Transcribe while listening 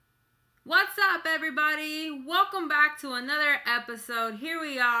everybody? Welcome back to another episode. Here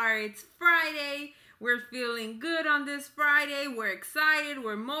we are. It's Friday. We're feeling good on this Friday. We're excited.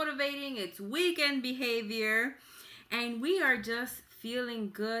 We're motivating. It's weekend behavior. And we are just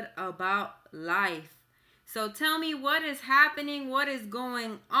feeling good about life. So tell me what is happening, what is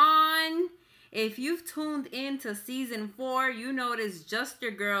going on. If you've tuned in to season 4, you know it is just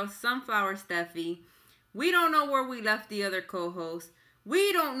your girl, Sunflower Steffi. We don't know where we left the other co-host.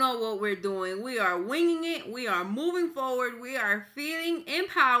 We don't know what we're doing. We are winging it. We are moving forward. We are feeling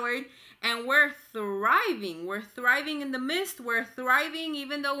empowered. And we're thriving. We're thriving in the midst. We're thriving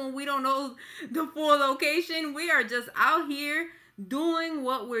even though when we don't know the full location. We are just out here doing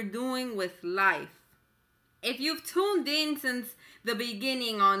what we're doing with life. If you've tuned in since the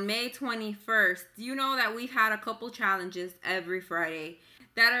beginning on May 21st, you know that we've had a couple challenges every Friday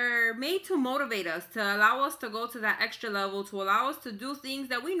that are made to motivate us, to allow us to go to that extra level, to allow us to do things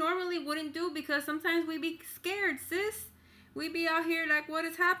that we normally wouldn't do because sometimes we be scared, sis. We be out here like, what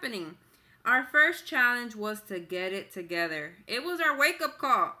is happening? Our first challenge was to get it together. It was our wake-up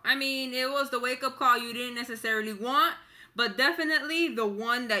call. I mean, it was the wake-up call you didn't necessarily want, but definitely the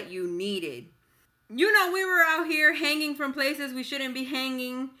one that you needed. You know, we were out here hanging from places we shouldn't be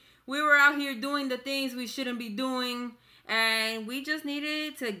hanging. We were out here doing the things we shouldn't be doing. And we just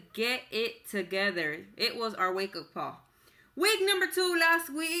needed to get it together. It was our wake-up call. Week number 2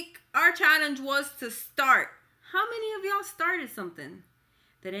 last week, our challenge was to start. How many of y'all started something?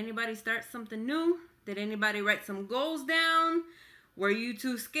 Did anybody start something new? Did anybody write some goals down? Were you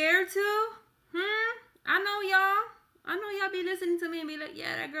too scared to? I know y'all be listening to me and be like,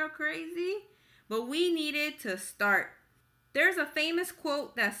 yeah, that girl crazy. But we needed to start. There's a famous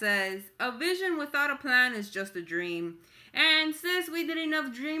quote that says, a vision without a plan is just a dream. And sis, we did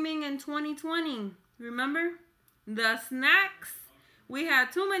enough dreaming in 2020. Remember? The snacks. We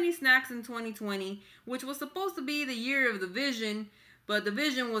had too many snacks in 2020, which was supposed to be the year of the vision. But the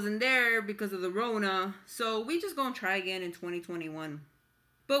vision wasn't there because of the Rona. So we just gonna try again in 2021.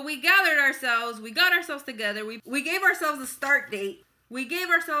 But we gathered ourselves. We got ourselves together. We gave ourselves a start date. We gave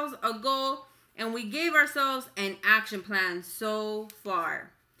ourselves a goal. And we gave ourselves an action plan so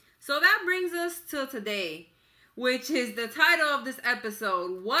far. So that brings us to today, which is the title of this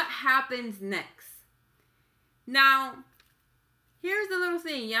episode, What Happens Next? Now, here's the little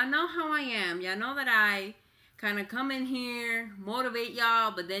thing. Y'all know how I am. Y'all know that I kind of come in here, motivate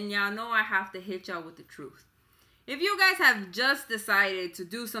y'all, but then y'all know I have to hit y'all with the truth. If you guys have just decided to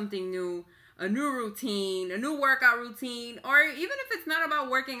do something new, a new routine, a new workout routine, or even if it's not about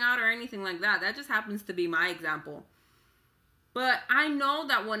working out or anything like that, that just happens to be my example. But I know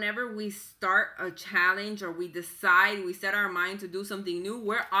that whenever we start a challenge or we set our mind to do something new,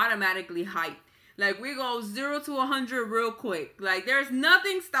 we're automatically hyped. Like we go 0 to 100 real quick. Like there's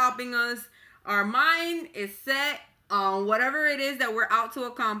nothing stopping us. Our mind is set on whatever it is that we're out to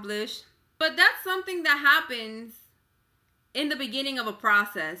accomplish. But that's something that happens in the beginning of a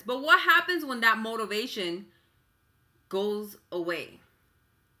process. But what happens when that motivation goes away?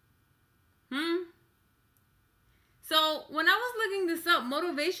 So when I was looking this up,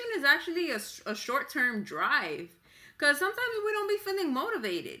 motivation is actually a short-term drive. Because sometimes we don't be feeling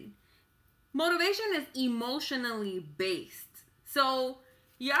motivated. Motivation is emotionally based. So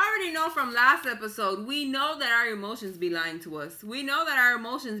you already know from last episode, we know that our emotions be lying to us. We know that our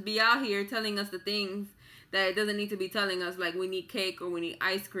emotions be out here telling us the things that it doesn't need to be telling us, like we need cake or we need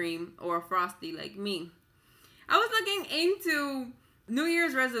ice cream or a Frosty like me. I was looking into New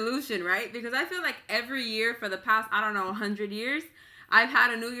Year's resolution, right? Because I feel like every year for the past, 100 years, I've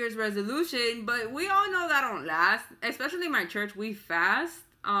had a New Year's resolution, but we all know that don't last. Especially my church, we fast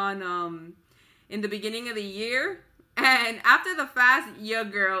on in the beginning of the year. And after the fast, your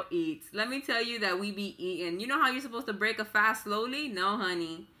girl eats. Let me tell you that we be eating. You know how you're supposed to break a fast slowly? No,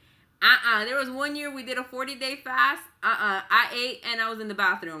 honey. There was one year we did a 40-day fast. I ate and I was in the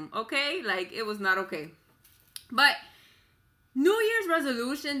bathroom. Okay? Like, it was not okay. But New Year's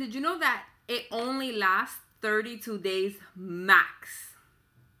resolution, did you know that it only lasts 32 days max?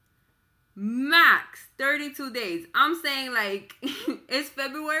 Max 32 days. I'm saying like it's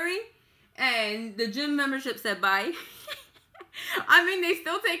February and the gym membership said bye. I mean, they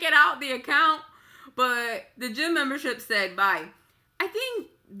still take it out the account, but the gym membership said bye. I think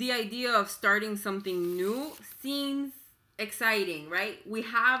the idea of starting something new seems exciting, right? We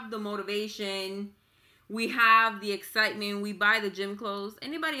have the motivation, we have the excitement, we buy the gym clothes.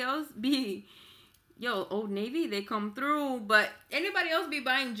 Anybody else be, Old Navy, they come through, but anybody else be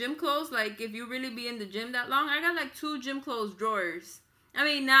buying gym clothes? Like, if you really be in the gym that long, I got like 2 gym clothes drawers. I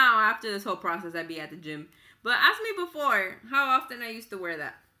mean, now, after this whole process, I'd be at the gym. But ask me before how often I used to wear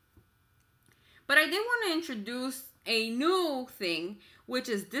that. But I did want to introduce a new thing, which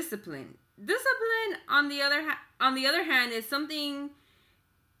is discipline. Discipline, on the other hand, is something.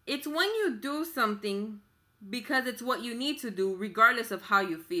 It's when you do something because it's what you need to do, regardless of how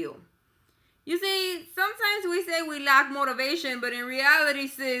you feel. You see, sometimes we say we lack motivation, but in reality,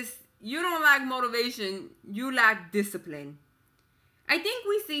 sis, you don't lack motivation. You lack discipline. I think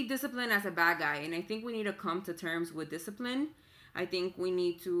we see discipline as a bad guy, and I think we need to come to terms with discipline. I think we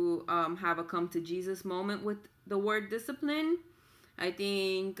need to have a come to Jesus moment with the word discipline. I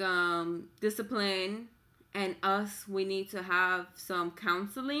think discipline and us, we need to have some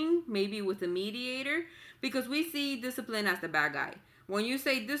counseling, maybe with a mediator, because we see discipline as the bad guy. When you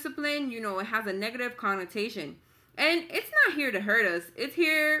say discipline, it has a negative connotation. And it's not here to hurt us. It's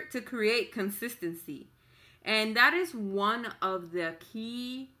here to create consistency. And that is one of the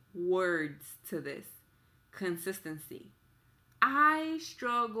key words to this. Consistency. I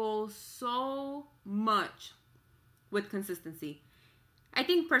struggle so much with consistency. I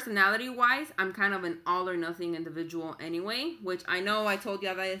think personality-wise, I'm kind of an all-or-nothing individual anyway, which I know I told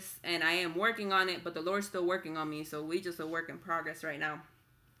you this, and I am working on it, but the Lord's still working on me, so we just a work in progress right now.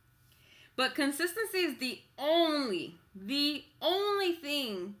 But consistency is the only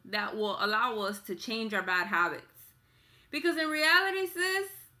thing that will allow us to change our bad habits. Because in reality, sis,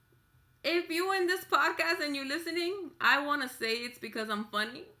 if you in this podcast and you're listening, I want to say it's because I'm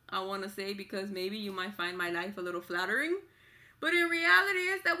funny. I want to say because maybe you might find my life a little flattering. But in reality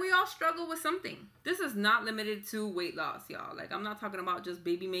is that we all struggle with something. This is not limited to weight loss, y'all. Like, I'm not talking about just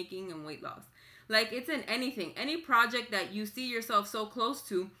baby making and weight loss. Like, it's in anything. Any project that you see yourself so close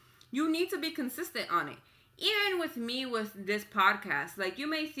to, you need to be consistent on it. Even with me with this podcast, like, you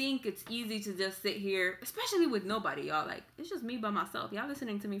may think it's easy to just sit here, especially with nobody, y'all. Like, it's just me by myself. Y'all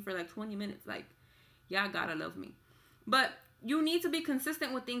listening to me for like 20 minutes. Like, y'all gotta love me. But you need to be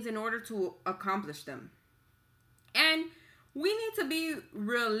consistent with things in order to accomplish them. And we need to be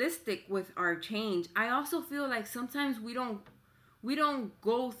realistic with our change. I also feel like sometimes we don't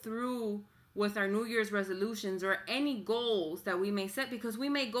go through with our New Year's resolutions or any goals that we may set because we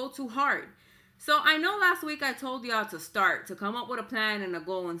may go too hard. So I know last week I told y'all to come up with a plan and a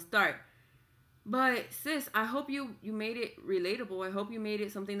goal and start. But sis, I hope you made it relatable. I hope you made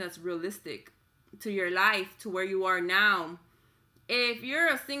it something that's realistic to your life, to where you are now. If you're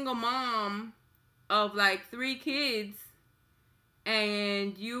a single mom of like 3 kids,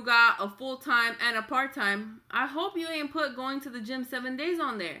 and you got a full-time and a part-time, I hope you ain't put going to the gym 7 days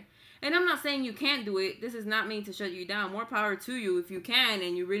on there. And I'm not saying you can't do it. This is not mean to shut you down. More power to you if you can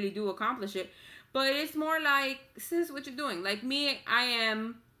and you really do accomplish it. But it's more like, sis, what you doing? Like me, I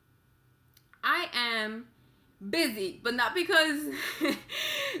am busy, but not because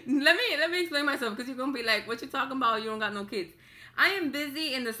let me explain myself, because you're gonna be like, what you talking about? You don't got no kids. I am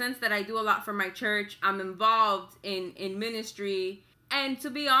busy in the sense that I do a lot for my church. I'm involved in ministry. And to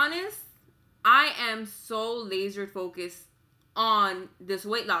be honest, I am so laser focused on this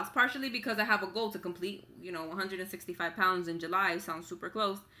weight loss. Partially because I have a goal to complete, 165 pounds in July. Sounds super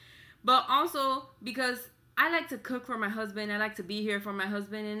close. But also because I like to cook for my husband. I like to be here for my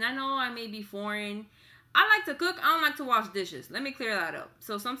husband. And I know I may be foreign. I like to cook. I don't like to wash dishes. Let me clear that up.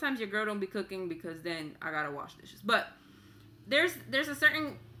 So sometimes your girl don't be cooking because then I gotta wash dishes. But there's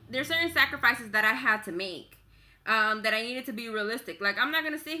certain sacrifices that I had to make that I needed to be realistic. Like, I'm not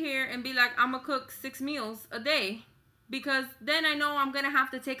gonna sit here and be like, I'm gonna cook 6 meals a day, because then I know I'm gonna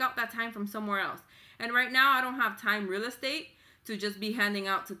have to take out that time from somewhere else. And right now I don't have time real estate to just be handing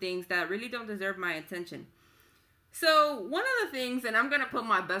out to things that really don't deserve my attention. So one of the things, and I'm gonna put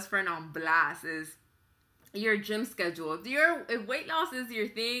my best friend on blast, is your gym schedule. If weight loss is your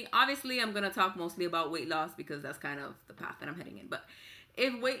thing, obviously I'm going to talk mostly about weight loss because that's kind of the path that I'm heading in. But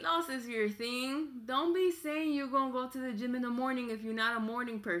if weight loss is your thing, don't be saying you're going to go to the gym in the morning if you're not a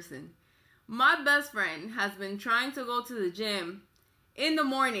morning person. My best friend has been trying to go to the gym in the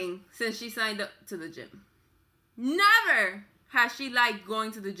morning since she signed up to the gym. Never has she liked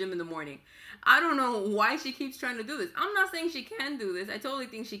going to the gym in the morning. I don't know why she keeps trying to do this. I'm not saying she can do this. I totally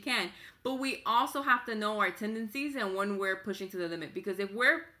think she can. But we also have to know our tendencies and when we're pushing to the limit. Because if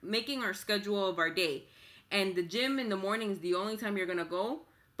we're making our schedule of our day and the gym in the morning is the only time you're going to go,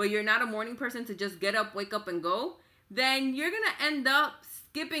 but you're not a morning person to just get up, wake up, and go, then you're going to end up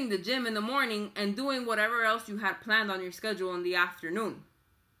skipping the gym in the morning and doing whatever else you had planned on your schedule in the afternoon.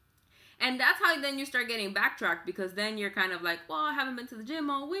 And that's how then you start getting backtracked, because then you're kind of like, well, I haven't been to the gym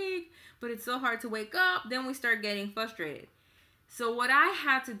all week, but it's so hard to wake up. Then we start getting frustrated. So what I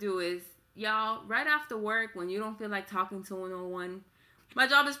had to do is, y'all, right after work, when you don't feel like talking to no one, my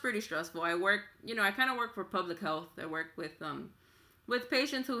job is pretty stressful. I work, I kind of work for public health. I work with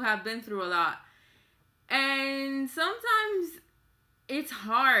patients who have been through a lot. And sometimes it's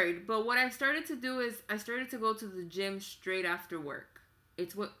hard, but what I started to do is I started to go to the gym straight after work.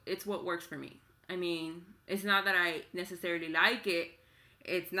 It's what works for me. I mean, it's not that I necessarily like it.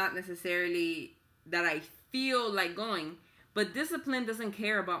 It's not necessarily that I feel like going, but discipline doesn't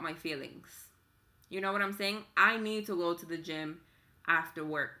care about my feelings. You know what I'm saying? I need to go to the gym after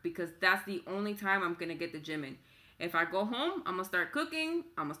work because that's the only time I'm going to get the gym in. If I go home, I'm going to start cooking.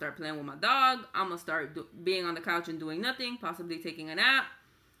 I'm going to start playing with my dog. I'm going to start being on the couch and doing nothing, possibly taking a nap.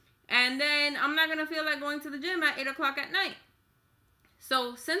 And then I'm not going to feel like going to the gym at 8 o'clock at night.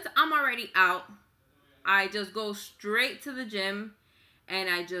 So since I'm already out, I just go straight to the gym and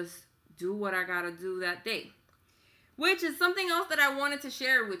I just do what I got to do that day. Which is something else that I wanted to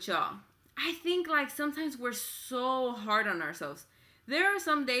share with y'all. I think like sometimes we're so hard on ourselves. There are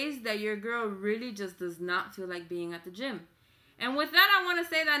some days that your girl really just does not feel like being at the gym. And with that, I want to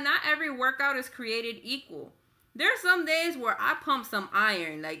say that not every workout is created equal. There are some days where I pump some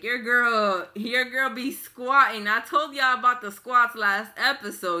iron. Like your girl be squatting. I told y'all about the squats last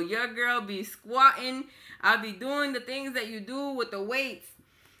episode. Your girl be squatting. I'll be doing the things that you do with the weights.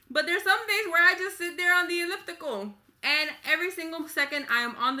 But there's some days where I just sit there on the elliptical. And every single second I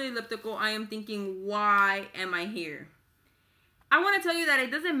am on the elliptical, I am thinking, why am I here? I want to tell you that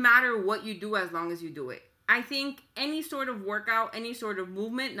it doesn't matter what you do as long as you do it. I think any sort of workout, any sort of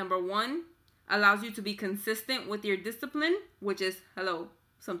movement, number one, allows you to be consistent with your discipline, which is,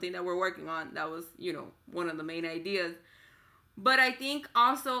 something that we're working on. That was, one of the main ideas. But I think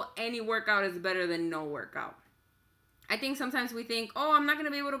also any workout is better than no workout. I think sometimes we think, I'm not going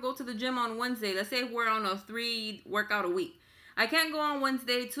to be able to go to the gym on Wednesday. Let's say we're on a 3 workout a week. I can't go on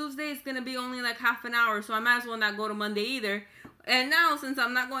Wednesday. Tuesday is going to be only like half an hour, so I might as well not go to Monday either. And now, since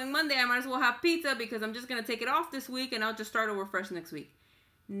I'm not going Monday, I might as well have pizza because I'm just going to take it off this week and I'll just start over fresh next week.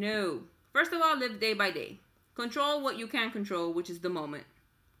 No. First of all, live day by day. Control what you can control, which is the moment.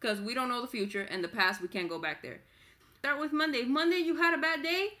 Because we don't know the future, and the past, we can't go back there. Start with Monday. If Monday you had a bad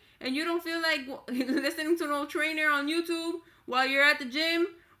day and you don't feel like listening to no trainer on YouTube while you're at the gym,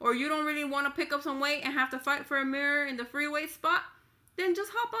 or you don't really want to pick up some weight and have to fight for a mirror in the free weight spot, then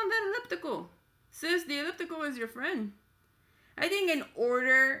just hop on that elliptical. Sis, the elliptical is your friend. I think in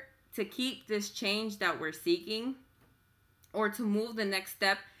order to keep this change that we're seeking, or to move the next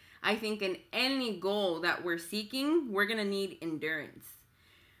step, I think in any goal that we're seeking, we're going to need endurance.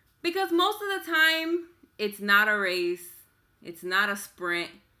 Because most of the time, it's not a race. It's not a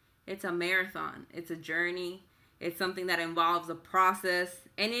sprint. It's a marathon. It's a journey. It's something that involves a process.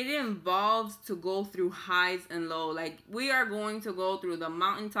 And it involves to go through highs and lows. Like, we are going to go through the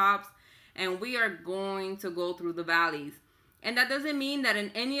mountaintops and we are going to go through the valleys. And that doesn't mean that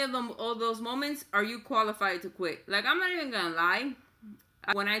in any of those moments are you qualified to quit. Like, I'm not even going to lie.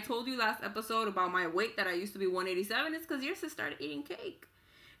 When I told you last episode about my weight that I used to be 187, it's because your sis started eating cake.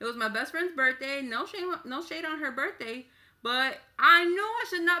 It was my best friend's birthday. No shade on her birthday. But I knew I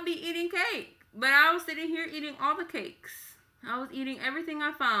should not be eating cake. But I was sitting here eating all the cakes. I was eating everything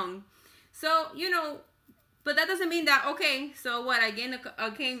I found. So, but that doesn't mean that, okay, so what? I think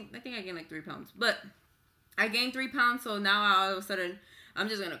I gained like 3 pounds. But I gained 3 pounds, so now all of a sudden I'm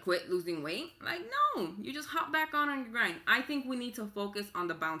just going to quit losing weight. Like, no, you just hop back on your grind. I think we need to focus on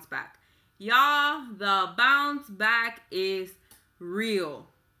the bounce back. Y'all, the bounce back is real.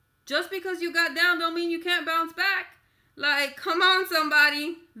 Just because you got down don't mean you can't bounce back. Like, come on,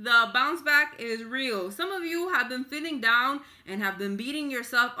 somebody. The bounce back is real. Some of you have been feeling down and have been beating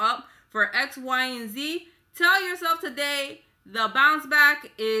yourself up for X, Y, and Z. Tell yourself today, the bounce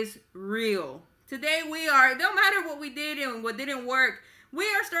back is real. Today no matter what we did and what didn't work, we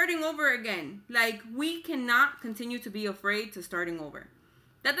are starting over again. Like, we cannot continue to be afraid to starting over.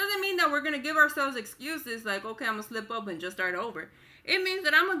 That doesn't mean that we're going to give ourselves excuses like, okay, I'm going to slip up and just start over. It means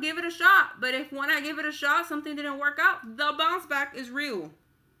that I'm going to give it a shot. But if when I give it a shot, something didn't work out, the bounce back is real.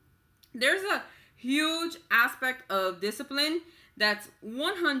 There's a huge aspect of discipline that's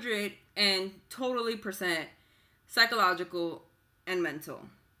 100 and totally % psychological and mental.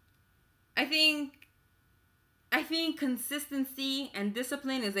 I think consistency and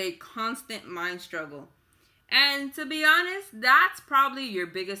discipline is a constant mind struggle. And to be honest, that's probably your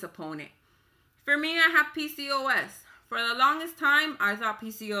biggest opponent. For me, I have PCOS. For the longest time, I thought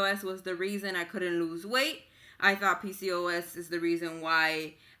PCOS was the reason I couldn't lose weight. I thought PCOS is the reason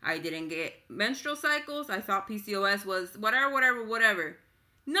why I didn't get menstrual cycles. I thought PCOS was whatever.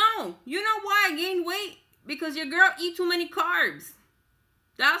 No, you know why I gained weight? Because your girl eat too many carbs.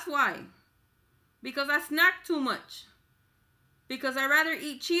 That's why. Because I snack too much. Because I'd rather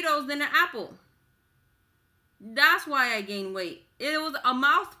eat Cheetos than an apple. That's why I gained weight. It was a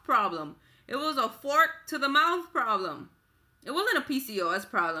mouth problem. It was a fork to the mouth problem. It wasn't a PCOS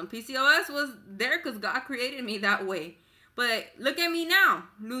problem. PCOS was there because God created me that way. But look at me now,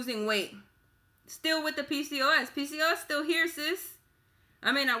 losing weight. Still with the PCOS. PCOS still here, sis.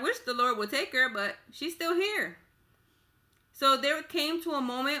 I mean, I wish the Lord would take her, but she's still here. So there came to a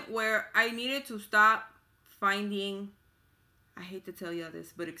moment where I needed to stop finding, I hate to tell you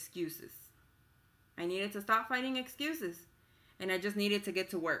this, but excuses. I needed to stop finding excuses. And I just needed to get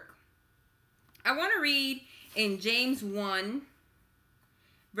to work. I want to read in James 1,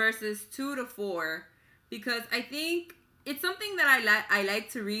 verses 2 to 4, because I think it's something that I like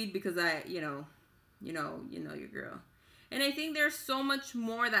to read because you know your girl. And I think there's so much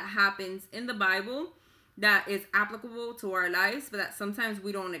more that happens in the Bible that is applicable to our lives, but that sometimes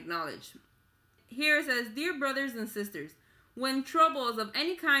we don't acknowledge. Here it says, "Dear brothers and sisters, when troubles of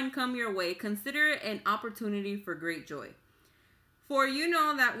any kind come your way, consider it an opportunity for great joy. For you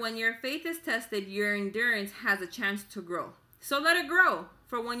know that when your faith is tested, your endurance has a chance to grow. So let it grow.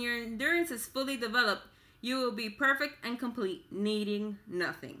 For when your endurance is fully developed, you will be perfect and complete, needing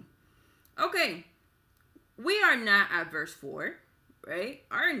nothing." Okay, we are not at verse 4, right?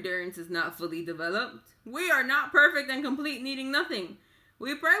 Our endurance is not fully developed. We are not perfect and complete, needing nothing.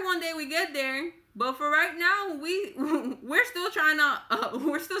 We pray one day we get there, but for right now, we're still trying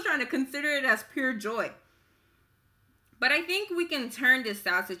to consider it as pure joy. But I think we can turn this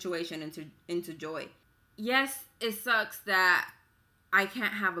sad situation into joy. Yes, it sucks that I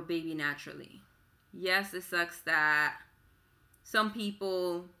can't have a baby naturally. Yes, it sucks that some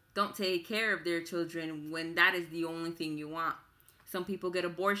people don't take care of their children when that is the only thing you want. Some people get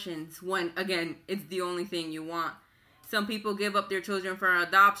abortions when, again, it's the only thing you want. Some people give up their children for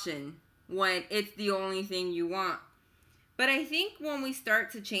adoption when it's the only thing you want. But I think when we start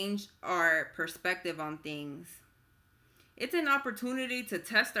to change our perspective on things, it's an opportunity to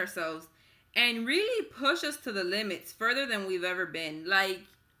test ourselves and really push us to the limits further than we've ever been. Like,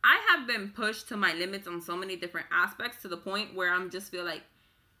 I have been pushed to my limits on so many different aspects to the point where I'm just feel like,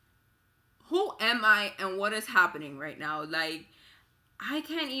 who am I and what is happening right now? Like, I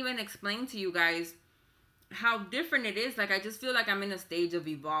can't even explain to you guys how different it is. Like, I just feel like I'm in a stage of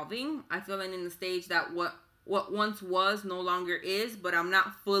evolving. I feel like in the stage that what once was no longer is, but I'm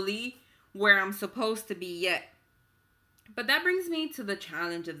not fully where I'm supposed to be yet. But that brings me to the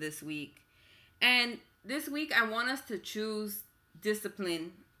challenge of this week. And this week, I want us to choose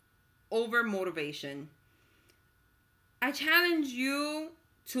discipline over motivation. I challenge you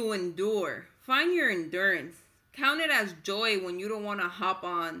to endure. Find your endurance. Count it as joy when you don't want to hop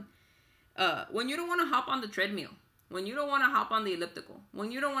on the treadmill, when you don't want to hop on the elliptical,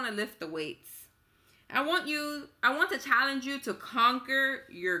 when you don't want to lift the weights. I want to challenge you to conquer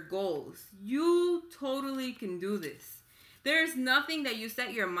your goals. You totally can do this. There's nothing that you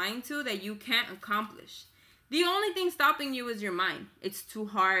set your mind to that you can't accomplish. The only thing stopping you is your mind. It's too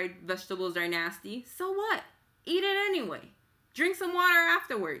hard. Vegetables are nasty. So what? Eat it anyway. Drink some water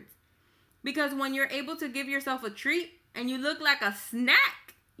afterwards. Because when you're able to give yourself a treat and you look like a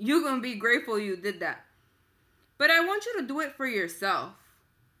snack, you're going to be grateful you did that. But I want you to do it for yourself.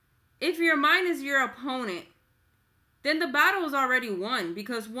 If your mind is your opponent, then the battle is already won.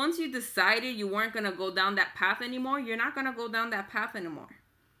 Because once you decided you weren't going to go down that path anymore, you're not going to go down that path anymore.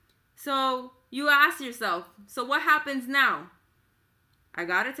 So you ask yourself, so what happens now? I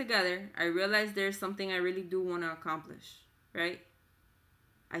got it together. I realized there's something I really do want to accomplish, right?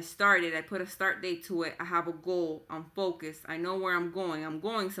 I started. I put a start date to it. I have a goal. I'm focused. I know where I'm going. I'm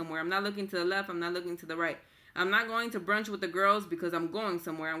going somewhere. I'm not looking to the left. I'm not looking to the right. I'm not going to brunch with the girls because I'm going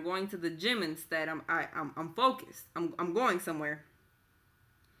somewhere. I'm going to the gym instead. I'm focused. I'm going somewhere.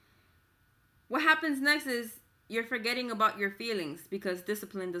 What happens next is you're forgetting about your feelings because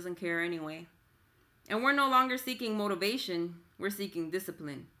discipline doesn't care anyway. And we're no longer seeking motivation. We're seeking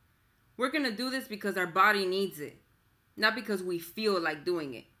discipline. We're going to do this because our body needs it, not because we feel like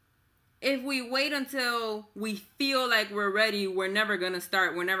doing it. If we wait until we feel like we're ready, we're never going to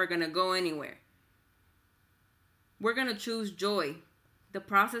start. We're never going to go anywhere. We're going to choose joy. The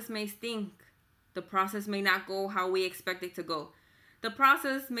process may stink. The process may not go how we expect it to go. The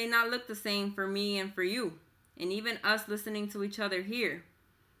process may not look the same for me and for you, and even us listening to each other here.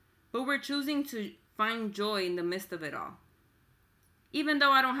 But we're choosing to find joy in the midst of it all. Even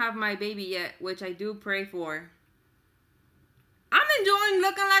though I don't have my baby yet, which I do pray for, I'm enjoying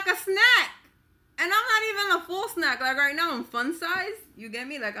looking like a snack. And I'm not even a full snack. Like right now, I'm fun size. You get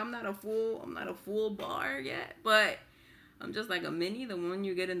me? Like I'm not a full bar yet. But I'm just like a mini, the one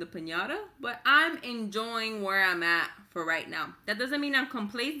you get in the piñata. But I'm enjoying where I'm at for right now. That doesn't mean I'm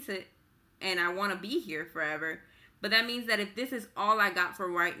complacent and I want to be here forever. But that means that if this is all I got for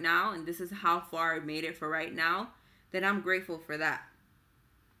right now, and this is how far I made it for right now, then I'm grateful for that.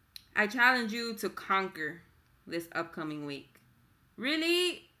 I challenge you to conquer this upcoming week.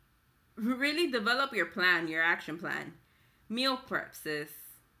 Really develop your plan, your action plan. Meal prep, sis.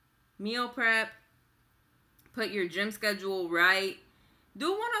 Meal prep. Put your gym schedule right.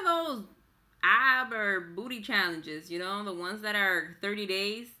 Do one of those ab or booty challenges, the ones that are 30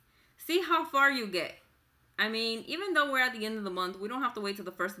 days. See how far you get. I mean, even though we're at the end of the month, we don't have to wait till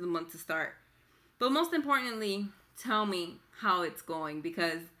the first of the month to start. But most importantly, tell me how it's going,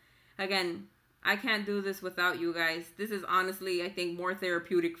 because again, I can't do this without you guys. This is honestly, I think, more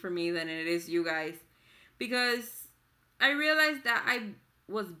therapeutic for me than it is you guys, because I realized that I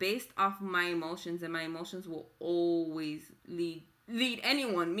was based off my emotions, and my emotions will always lead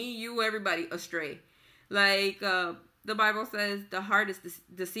anyone, me, you, everybody, astray. Like the Bible says, the heart is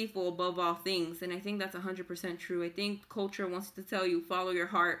deceitful above all things, and I think that's 100% true. I think culture wants to tell you, follow your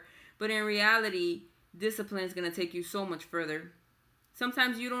heart, but in reality, discipline is going to take you so much further.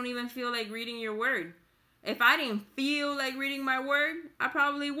 Sometimes you don't even feel like reading your word. If I didn't feel like reading my word, I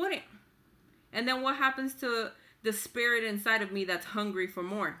probably wouldn't. And then what happens to the spirit inside of me that's hungry for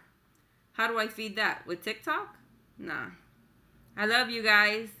more? How do I feed that? With TikTok? Nah. I love you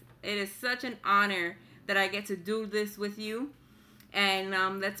guys. It is such an honor that I get to do this with you. And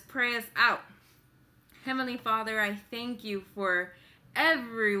let's pray us out. Heavenly Father, I thank you for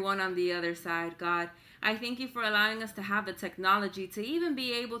everyone on the other side, God. I thank you for allowing us to have the technology to even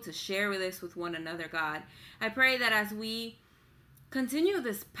be able to share this with one another, God. I pray that as we continue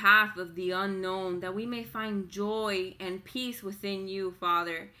this path of the unknown, that we may find joy and peace within you,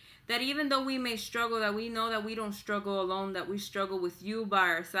 Father. That even though we may struggle, that we know that we don't struggle alone, that we struggle with you by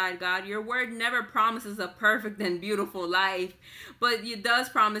our side, God. Your word never promises a perfect and beautiful life, but it does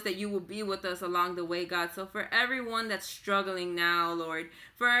promise that you will be with us along the way, God. So for everyone that's struggling now, Lord,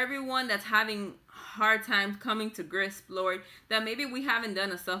 for everyone that's having hard times coming to grips, Lord, that maybe we haven't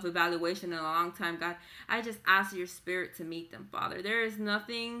done a self-evaluation in a long time, God, I just ask your spirit to meet them, Father. There is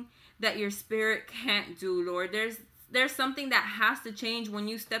nothing that your spirit can't do, Lord. There's something that has to change when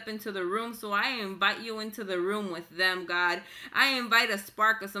you step into the room. So I invite you into the room with them, God. I invite a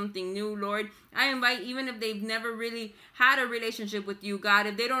spark of something new, Lord. I invite, even if they've never really had a relationship with you, God,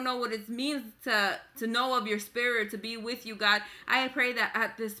 if they don't know what it means to know of your spirit, to be with you, God, I pray that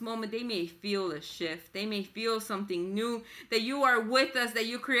at this moment they may feel a shift. They may feel something new, that you are with us, that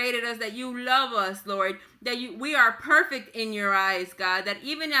you created us, that you love us, Lord, that we are perfect in your eyes, God, that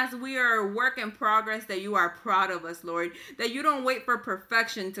even as we are a work in progress, that you are proud of us, Lord, that you don't wait for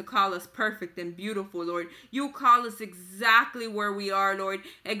perfection to call us perfect and beautiful, Lord. You call us exactly where we are, Lord,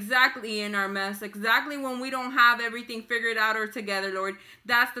 exactly in our mess, exactly when we don't have everything figured out or together, Lord.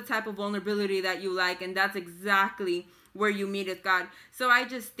 That's the type of vulnerability that you like, and that's exactly where you meet us, God. So I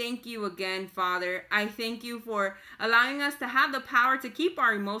just thank you again, Father. I thank you for allowing us to have the power to keep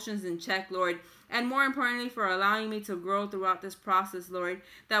our emotions in check, Lord. And more importantly, for allowing me to grow throughout this process, Lord.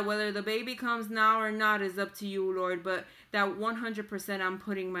 That whether the baby comes now or not is up to you, Lord. But that 100% I'm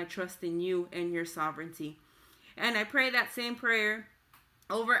putting my trust in you and your sovereignty. And I pray that same prayer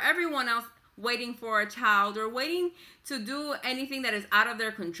over everyone else waiting for a child or waiting to do anything that is out of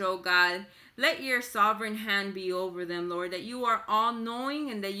their control, God. Let your sovereign hand be over them, Lord, that you are all-knowing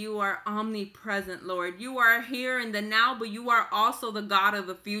and that you are omnipresent, Lord. You are here in the now, but you are also the God of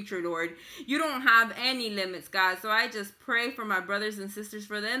the future, Lord. You don't have any limits, God. So I just pray for my brothers and sisters,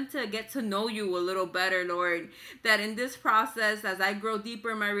 for them to get to know you a little better, Lord. That in this process, as I grow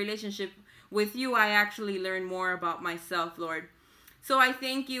deeper in my relationship with you, I actually learn more about myself, Lord. So I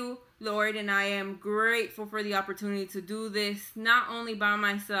thank you, Lord, and I am grateful for the opportunity to do this, not only by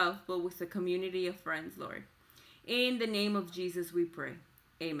myself, but with a community of friends, Lord. In the name of Jesus, we pray.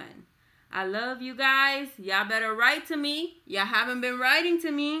 Amen. I love you guys. Y'all better write to me. Y'all haven't been writing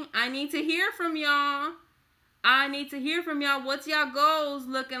to me. I need to hear from y'all. What's y'all goals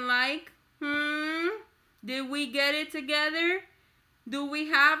looking like? Did we get it together? Do we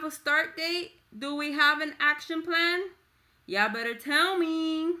have a start date? Do we have an action plan? Y'all better tell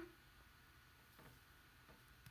me.